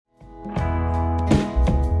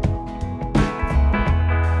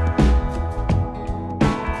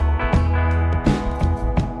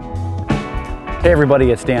Hey everybody,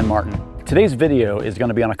 it's Dan Martin. Today's video is going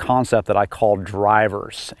to be on a concept that I call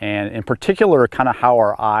drivers, and in particular kind of how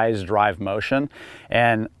our eyes drive motion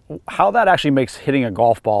and how that actually makes hitting a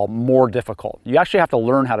golf ball more difficult. You actually have to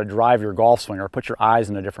learn how to drive your golf swing or put your eyes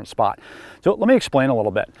in a different spot. So let me explain a little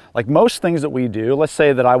bit. Like most things that we do, let's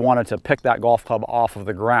say that I wanted to pick that golf club off of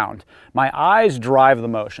the ground. My eyes drive the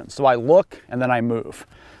motion. So I look and then I move.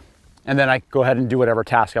 And then I go ahead and do whatever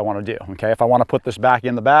task I want to do, okay? If I want to put this back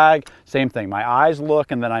in the bag, same thing. My eyes look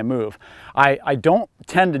and then I move. I don't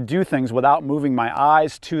tend to do things without moving my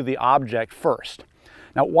eyes to the object first.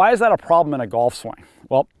 Now, why is that a problem in a golf swing?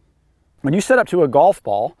 Well, when you set up to a golf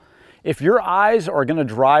ball, if your eyes are going to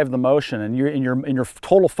drive the motion and your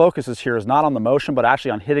total focus is here is not on the motion but actually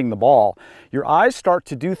on hitting the ball, your eyes start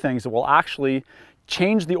to do things that will actually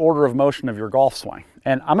change the order of motion of your golf swing.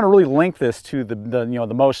 And I'm going to really link this to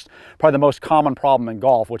probably the most common problem in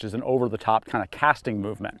golf, which is an over-the-top kind of casting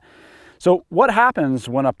movement. So what happens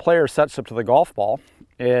when a player sets up to the golf ball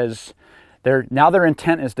is now their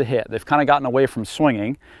intent is to hit. They've kind of gotten away from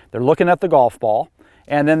swinging. They're looking at the golf ball,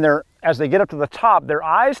 and then as they get up to the top, their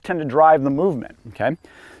eyes tend to drive the movement, okay?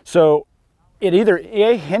 So it either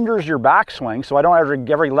A, hinders your backswing, so I don't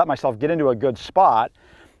ever let myself get into a good spot,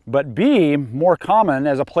 but B, more common,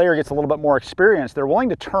 as a player gets a little bit more experience, they're willing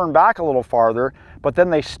to turn back a little farther, but then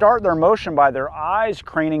they start their motion by their eyes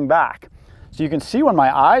craning back. So you can see when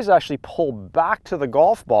my eyes actually pull back to the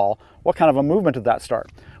golf ball, what kind of a movement did that start?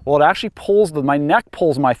 Well, it actually pulls, my neck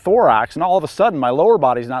pulls my thorax, and all of a sudden my lower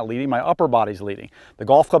body's not leading, my upper body's leading. The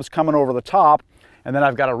golf club's coming over the top, and then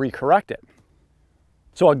I've got to recorrect it.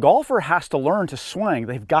 So a golfer has to learn to swing.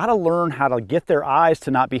 They've got to learn how to get their eyes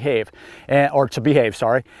to not behave, or to behave,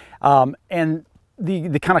 sorry. And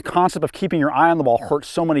the kind of concept of keeping your eye on the ball hurts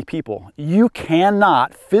so many people. You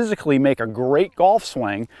cannot physically make a great golf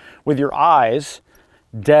swing with your eyes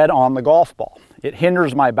dead on the golf ball. It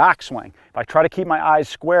hinders my backswing. If I try to keep my eyes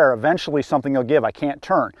square, eventually something will give. I can't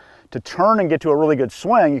turn. To turn and get to a really good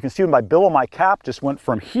swing, you can see when my bill of my cap just went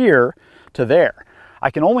from here to there. I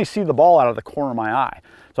can only see the ball out of the corner of my eye.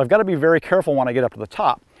 So I've got to be very careful when I get up to the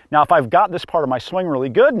top. Now, if I've got this part of my swing really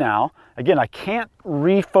good now, again, I can't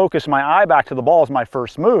refocus my eye back to the ball as my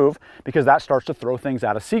first move because that starts to throw things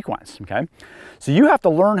out of sequence, okay? So you have to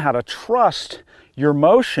learn how to trust your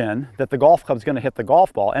motion that the golf club is going to hit the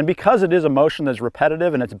golf ball. And because it is a motion that's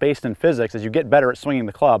repetitive and it's based in physics, as you get better at swinging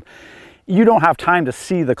the club, you don't have time to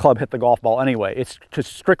see the club hit the golf ball anyway. It's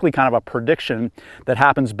just strictly kind of a prediction that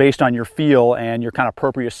happens based on your feel and your kind of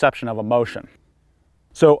proprioception of a motion.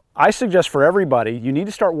 So I suggest for everybody, you need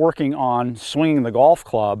to start working on swinging the golf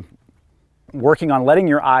club, working on letting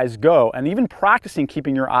your eyes go, and even practicing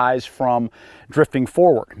keeping your eyes from drifting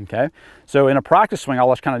forward, okay? So in a practice swing,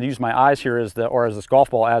 I'll just kind of use my eyes here as this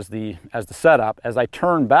golf ball as the setup. As I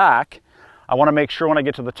turn back, I want to make sure when I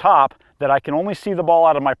get to the top that I can only see the ball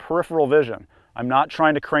out of my peripheral vision. I'm not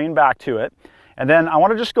trying to crane back to it. And then I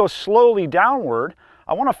want to just go slowly downward.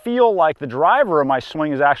 I want to feel like the driver of my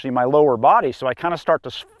swing is actually my lower body. So I kind of start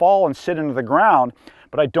to fall and sit into the ground,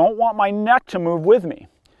 but I don't want my neck to move with me.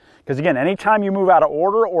 Because again, anytime you move out of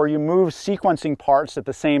order or you move sequencing parts at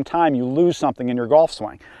the same time, you lose something in your golf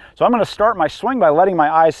swing. So I'm going to start my swing by letting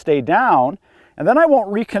my eyes stay down, and then I won't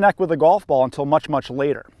reconnect with the golf ball until much, much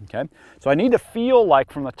later, okay? So I need to feel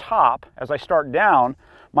like from the top, as I start down,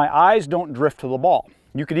 my eyes don't drift to the ball.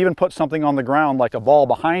 You could even put something on the ground like a ball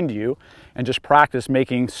behind you and just practice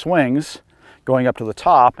making swings going up to the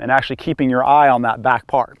top and actually keeping your eye on that back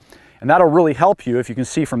part. And that'll really help you if you can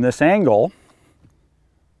see from this angle.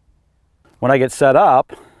 When I get set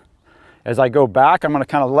up, as I go back, I'm going to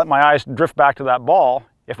kind of let my eyes drift back to that ball.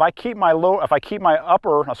 If I keep my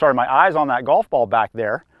eyes on that golf ball back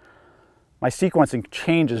there, my sequencing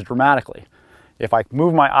changes dramatically. If I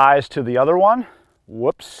move my eyes to the other one,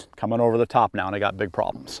 whoops, coming over the top now and I got big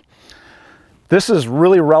problems. This is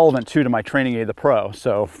really relevant too to my Training Aid, the Pro.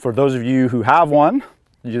 So for those of you who have one,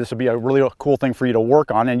 this will be a really cool thing for you to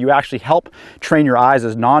work on, and you actually help train your eyes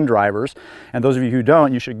as non-drivers. And those of you who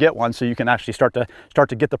don't, you should get one so you can actually start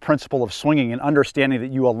to get the principle of swinging and understanding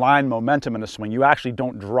that you align momentum in a swing. You actually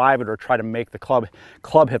don't drive it or try to make the club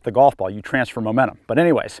hit the golf ball. You transfer momentum. But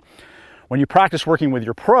anyways, when you practice working with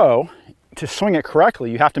your pro, to swing it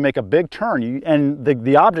correctly, you have to make a big turn. And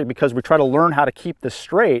the object, because we try to learn how to keep this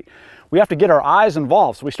straight, we have to get our eyes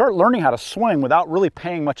involved. So we start learning how to swing without really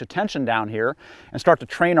paying much attention down here and start to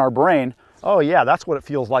train our brain. Oh yeah, that's what it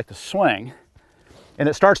feels like to swing. And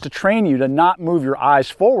it starts to train you to not move your eyes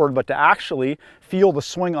forward, but to actually feel the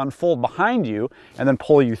swing unfold behind you and then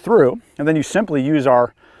pull you through. And then you simply use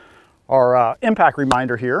our impact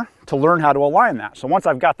reminder here to learn how to align that. So once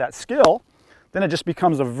I've got that skill, then it just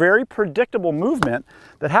becomes a very predictable movement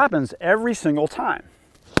that happens every single time.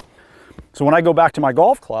 So when I go back to my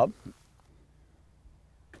golf club,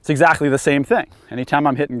 it's exactly the same thing. Anytime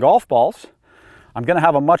I'm hitting golf balls, I'm gonna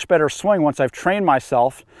have a much better swing once I've trained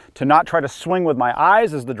myself to not try to swing with my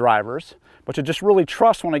eyes as the drivers, but to just really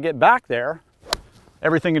trust when I get back there,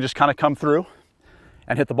 everything can just kind of come through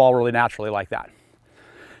and hit the ball really naturally like that.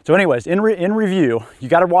 So anyways, in review, you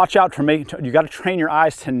got to watch out you got to train your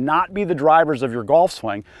eyes to not be the drivers of your golf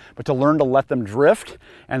swing, but to learn to let them drift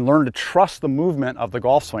and learn to trust the movement of the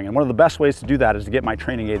golf swing. And one of the best ways to do that is to get my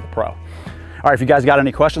Training Aid the Pro. All right, if you guys got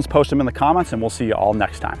any questions, post them in the comments and we'll see you all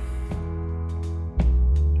next time.